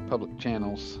on public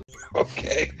channels.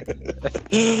 Okay.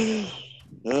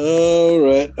 All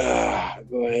right.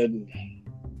 Go ahead and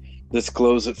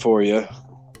disclose it for you.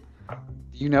 Do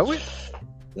you know it?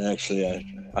 Actually,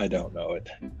 I don't know it.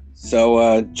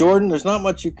 So, Jordan, there's not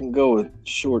much you can go with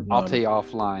short. I'll tell you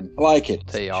offline. I like it.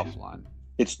 I'll tell you offline.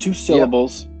 It's 2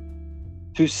 syllables. Yep.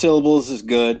 2 syllables is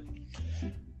good.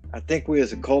 I think we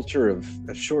as a culture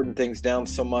have shortened things down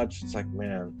so much. It's like,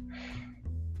 man,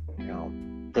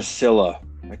 Priscilla.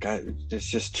 It's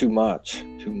just too much.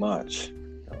 Too much.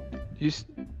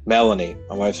 Melanie.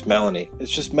 My wife's Melanie.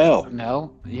 It's just Mel.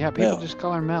 Mel? Yeah, people just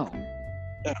call her Mel.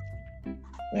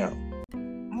 Yeah.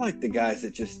 I like the guys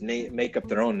that just make up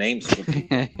their own names for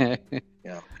people.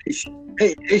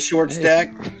 Hey, short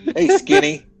stack. Hey,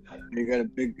 skinny. You got a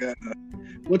big.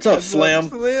 What's up, Slim?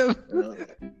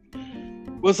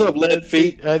 What's up, lead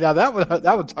feet? Now that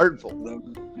was hurtful.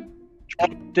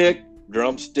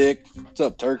 Drumstick. What's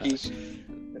up, turkey?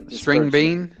 String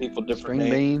bean. People different String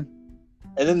names. bean.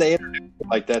 And then they introduce it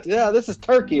like that. Yeah, this is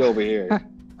Turkey over here.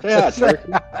 Yeah,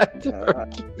 Turkey.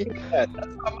 Turkey. That's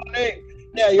not my name.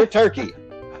 Yeah, you're Turkey.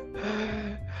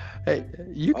 Hey,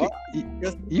 you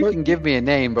can give me a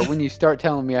name, but when you start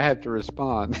telling me, I have to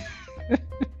respond.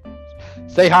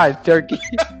 Say hi, Turkey.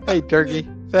 Hey, Turkey.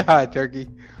 Say hi, Turkey.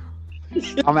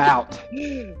 I'm out.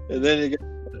 And then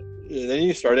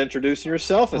you start introducing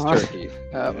yourself as Turkey.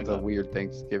 That was a weird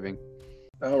Thanksgiving.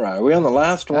 All right, are we on the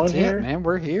last one here? It, man.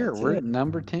 We're here. We're at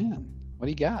number 10. What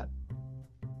do you got?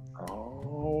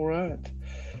 All right.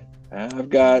 I've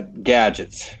got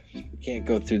gadgets. You can't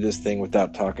go through this thing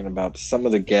without talking about some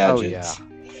of the gadgets. Oh,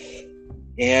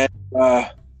 yeah. And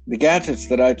the gadgets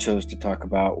that I chose to talk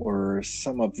about were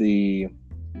some of the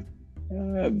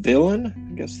villain.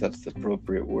 I guess that's the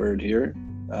appropriate word here.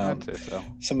 I'd say so.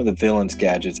 Some of the villains'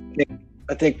 gadgets.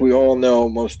 I think we all know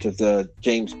most of the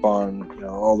James Bond,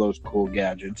 all those cool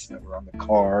gadgets that were on the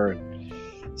car. And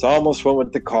so I almost went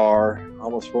with the car. I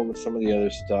almost went with some of the other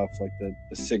stuff like the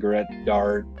cigarette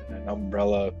dart, an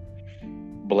umbrella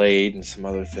blade, and some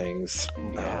other things,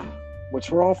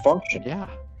 which were all functional. Yeah.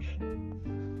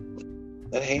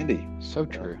 And handy. So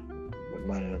true.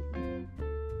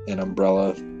 An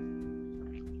umbrella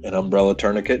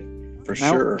tourniquet for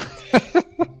sure.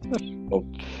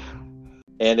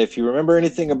 And if you remember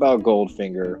anything about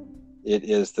Goldfinger, it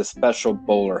is the special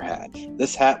bowler hat.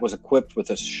 This hat was equipped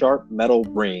with a sharp metal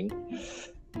ring.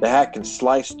 The hat can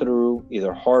slice through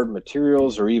either hard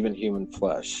materials or even human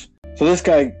flesh. So this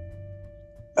guy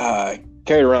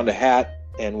carried around a hat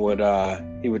and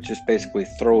he would just basically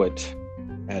throw it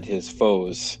at his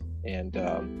foes. And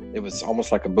it was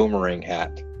almost like a boomerang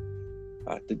hat.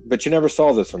 But you never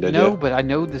saw this one, did you? No, but I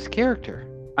know this character.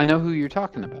 I know who you're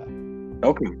talking about.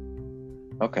 Okay.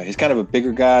 He's kind of a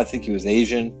bigger guy. I think he was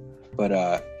Asian. But,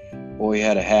 he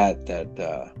had a hat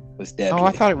that was deadly. Oh,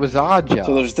 I thought it was Odd Job.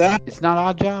 So there's that. It's not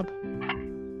Odd Job?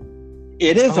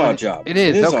 It is Odd Job. It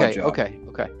is. Okay. Odd Job. Okay.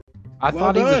 I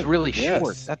thought he was really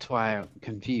short. That's why I'm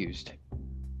confused.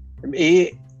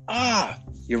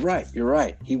 You're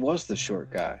right. He was the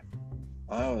short guy.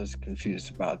 I was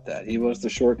confused about that. He was the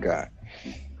short guy.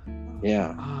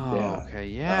 Yeah. Oh, yeah. Okay.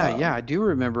 Yeah. I do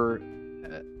remember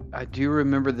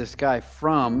this guy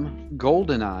from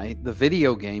GoldenEye, the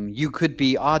video game. You could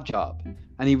be Odd Job,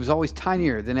 and he was always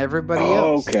tinier than everybody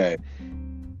else. Okay.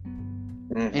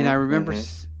 And I remember,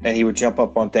 and he would jump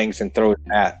up on things and throw his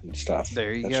hat and stuff.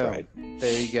 There you That's go. Right.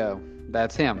 There you go.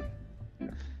 That's him.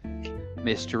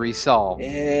 Mystery solved.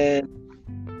 And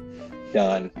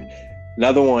done.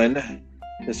 Another one.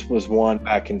 This was one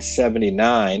back in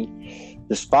 '79.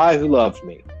 The Spy Who Loved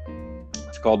Me.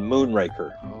 It's called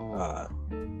Moonraker. Oh,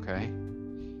 okay.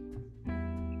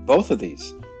 Both of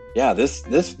these. Yeah, this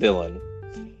villain,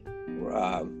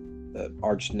 the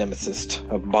arch nemesis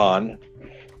of Bond,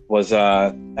 was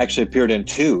actually appeared in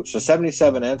 2. So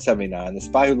 77 and 79. The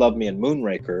Spy Who Loved Me and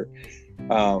Moonraker.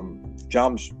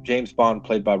 James Bond,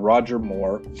 played by Roger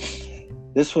Moore.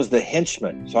 This was the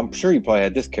henchman. So I'm sure you probably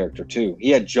had this character too.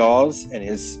 He had jaws and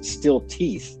his steel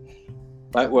teeth.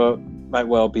 Might well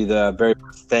be the very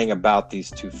first thing about these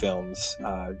 2 films.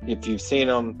 If you've seen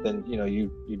them, then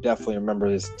you definitely remember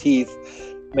his teeth,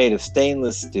 made of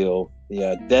stainless steel.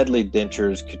 The deadly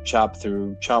dentures could chomp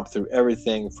through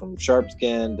everything from sharp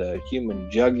skin to human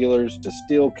jugulars to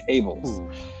steel cables.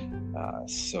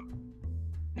 So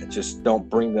just don't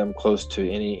bring them close to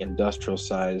any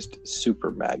industrial-sized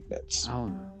super magnets.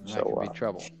 Oh, that could be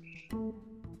trouble.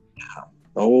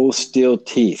 Old steel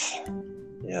teeth.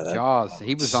 Yeah, Jaws.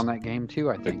 He was on that game too,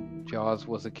 I think. Jaws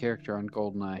was a character on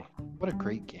GoldenEye. What a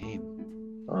great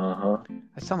game. Uh-huh.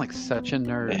 I sound like such a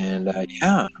nerd. And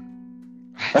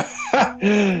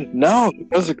No, it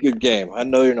was a good game. I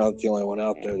know you're not the only one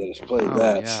out there that has played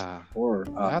that. Yeah. Or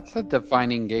That's a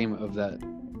defining game of that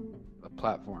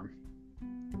platform.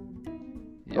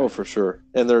 Yeah. Oh, for sure.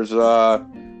 And there's the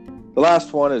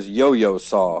last one is Yo-Yo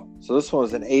Saw. So this one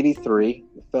was in '83.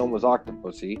 The film was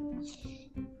Octopussy,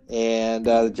 and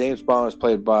the James Bond was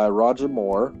played by Roger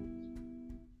Moore.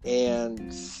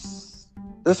 And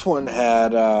this one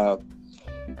had,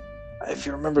 if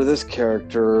you remember this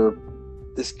character,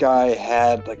 this guy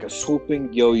had like a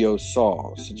swooping yo-yo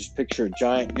saw. So just picture a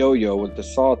giant yo-yo with the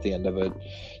saw at the end of it.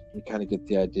 You kind of get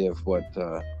the idea of what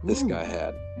this guy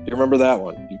had. Do you remember that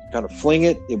one? You kind of fling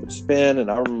it, it would spin,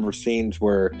 and I remember scenes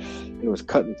where it was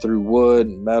cutting through wood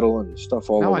and metal and stuff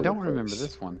all over. No, I don't remember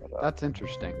this one. But, that's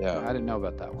interesting. Yeah. I didn't know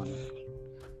about that one.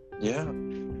 Yeah.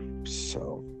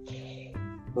 So,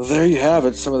 well, there you have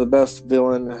it. Some of the best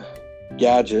villain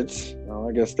gadgets. Well,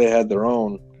 I guess they had their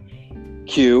own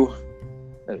Q,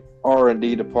 an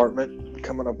R&D department,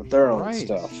 coming up with their own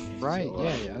stuff. Right. So,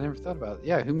 yeah. I never thought about it.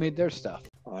 Yeah. Who made their stuff?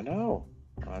 I know.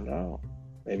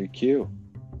 Maybe Q.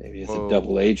 Maybe it's a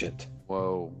double agent.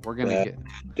 Whoa. We're gonna get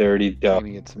dirty We're duck.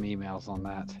 gonna get some emails on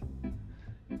that.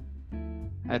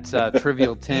 That's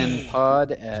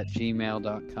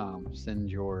trivial10pod@gmail.com.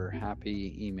 Send your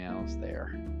happy emails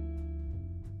there.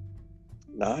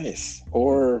 Nice.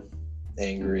 Or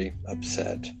angry,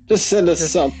 upset. Just send us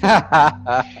something.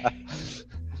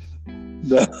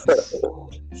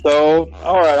 So,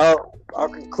 all right, I'll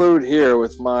conclude here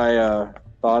with my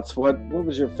thoughts. What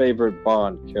was your favorite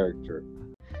Bond character?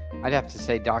 I'd have to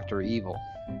say Dr. Evil.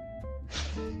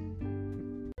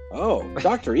 Oh,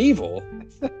 Dr. Evil?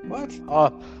 What?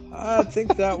 I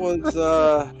think that was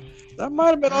that might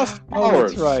have been Austin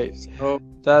Powers. That's right. So,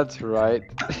 That's right.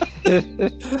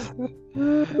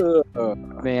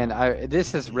 Man,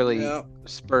 this has really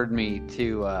spurred me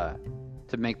to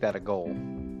make that a goal,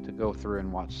 to go through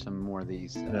and watch some more of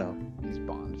these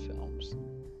Bond films.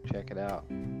 Check it out.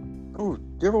 Oh, do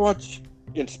you ever watch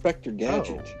Inspector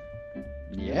Gadget?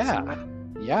 Yeah,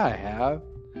 I have.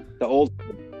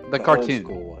 The cartoon. old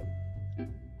school one.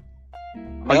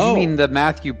 Oh, you mean the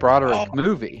Matthew Broderick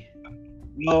movie?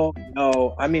 No,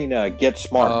 I mean Get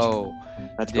Smart. Oh,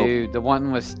 dude, the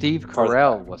one with Steve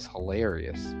Carell was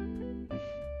hilarious.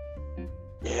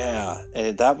 Yeah,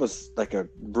 and that was like a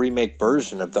remake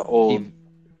version of the old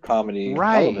comedy.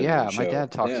 Right, yeah. Show. My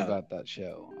dad talks about that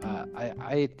show.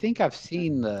 I think I've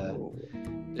seen the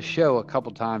show a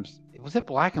couple times. Was it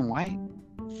black and white?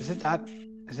 Is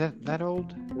that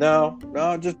old? No,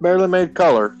 just barely made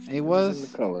color. It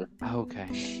was the color.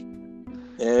 Okay.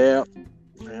 Yeah.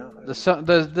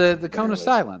 The Cone of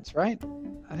Silence, right?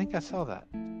 I think I saw that.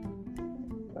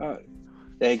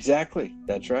 Exactly.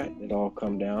 That's right. It all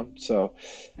come down. So,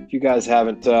 if you guys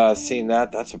haven't seen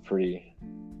that, that's a pretty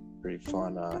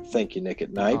fun. Thank you, Nick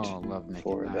at Night. Oh, love Nick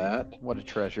for at Night. that. What a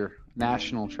treasure,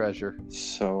 national treasure.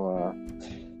 So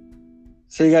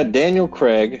you got Daniel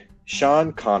Craig,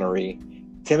 Sean Connery,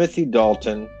 Timothy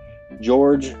Dalton,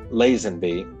 George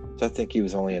Lazenby. So I think he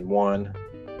was only in one.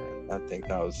 I think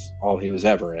that was all he was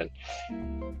ever in.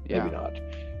 Yeah. Maybe not.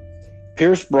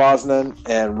 Pierce Brosnan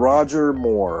and Roger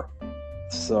Moore.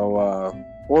 So,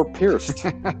 or pierced,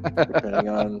 depending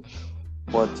on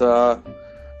what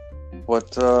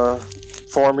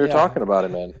form you're talking about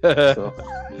him in. So.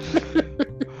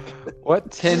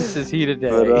 What tense is he today?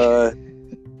 But,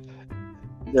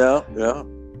 yeah.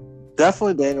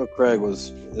 Definitely Daniel Craig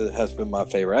has been my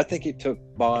favorite. I think he took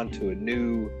Bond to a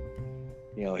new,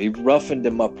 he roughened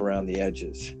him up around the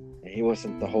edges. And he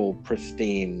wasn't the whole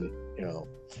pristine,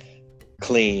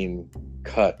 clean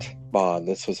cut Bond.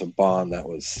 This was a Bond that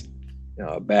was,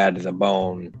 bad to the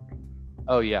bone.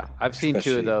 Oh yeah, I've seen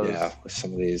two of those. Yeah, with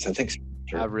some of these, I think.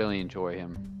 I really enjoy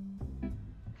him.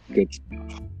 Good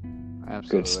stuff. Absolutely.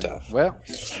 Good stuff. Well,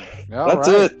 that's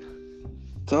it.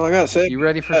 That's all I gotta say. You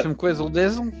ready for some quizzle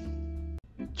dizzle?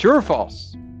 True or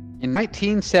false? In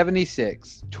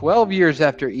 1976, 12 years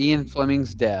after Ian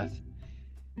Fleming's death,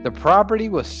 the property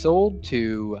was sold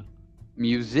to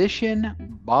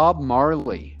musician Bob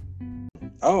Marley.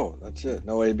 Oh, that's it.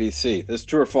 No ABC. This is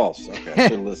true or false? Okay, I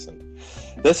should have listened.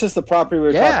 This is the property we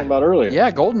were talking about earlier.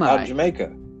 Yeah, Goldeneye. Out of Jamaica.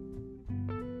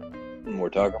 And we're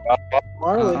talking about Bob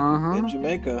Marley in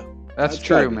Jamaica. That's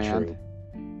true, man. True.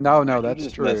 No,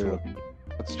 that's true. That's true.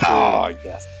 Oh,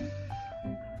 yes.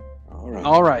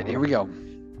 All right, here we go.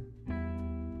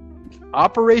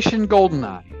 Operation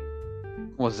Goldeneye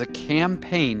was a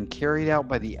campaign carried out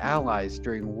by the Allies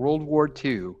during World War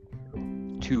II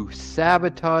to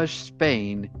sabotage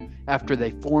Spain after they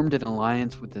formed an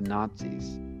alliance with the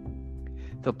Nazis.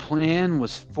 The plan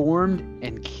was formed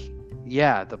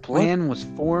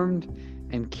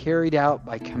and carried out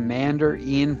by Commander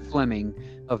Ian Fleming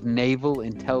of Naval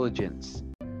Intelligence.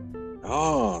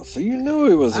 Oh, so you knew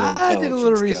he was an I did a little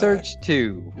intelligence research guy.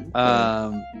 too.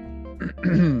 Do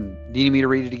you need me to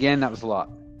read it again? That was a lot.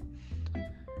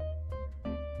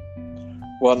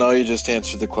 Well, no, you just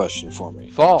answered the question for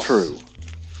me. False. True.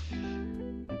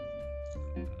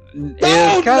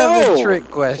 It's kind of a trick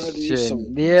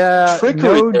question. Yeah,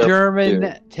 no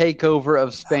German takeover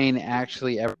of Spain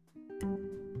actually ever,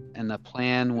 and the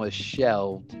plan was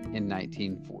shelved in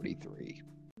 1943.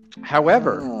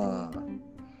 However,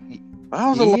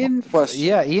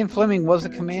 Ian Fleming was a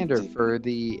commander for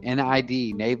the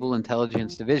NID, Naval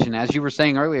Intelligence Division. As you were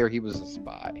saying earlier, he was a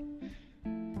spy.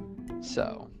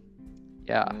 So,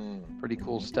 yeah, pretty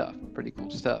cool stuff.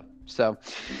 So,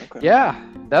 yeah,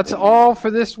 that's all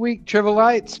for this week,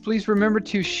 Trivalites. Please remember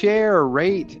to share,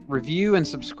 rate, review, and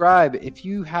subscribe. If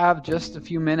you have just a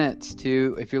few minutes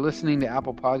if you're listening to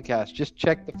Apple Podcasts, just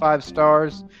check the 5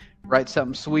 stars, write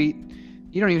something sweet.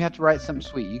 You don't even have to write something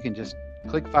sweet. You can just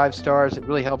click 5 stars. It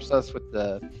really helps us with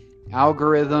the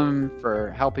algorithm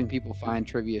for helping people find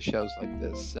trivia shows like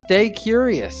this. Stay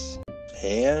curious.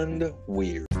 And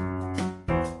weird.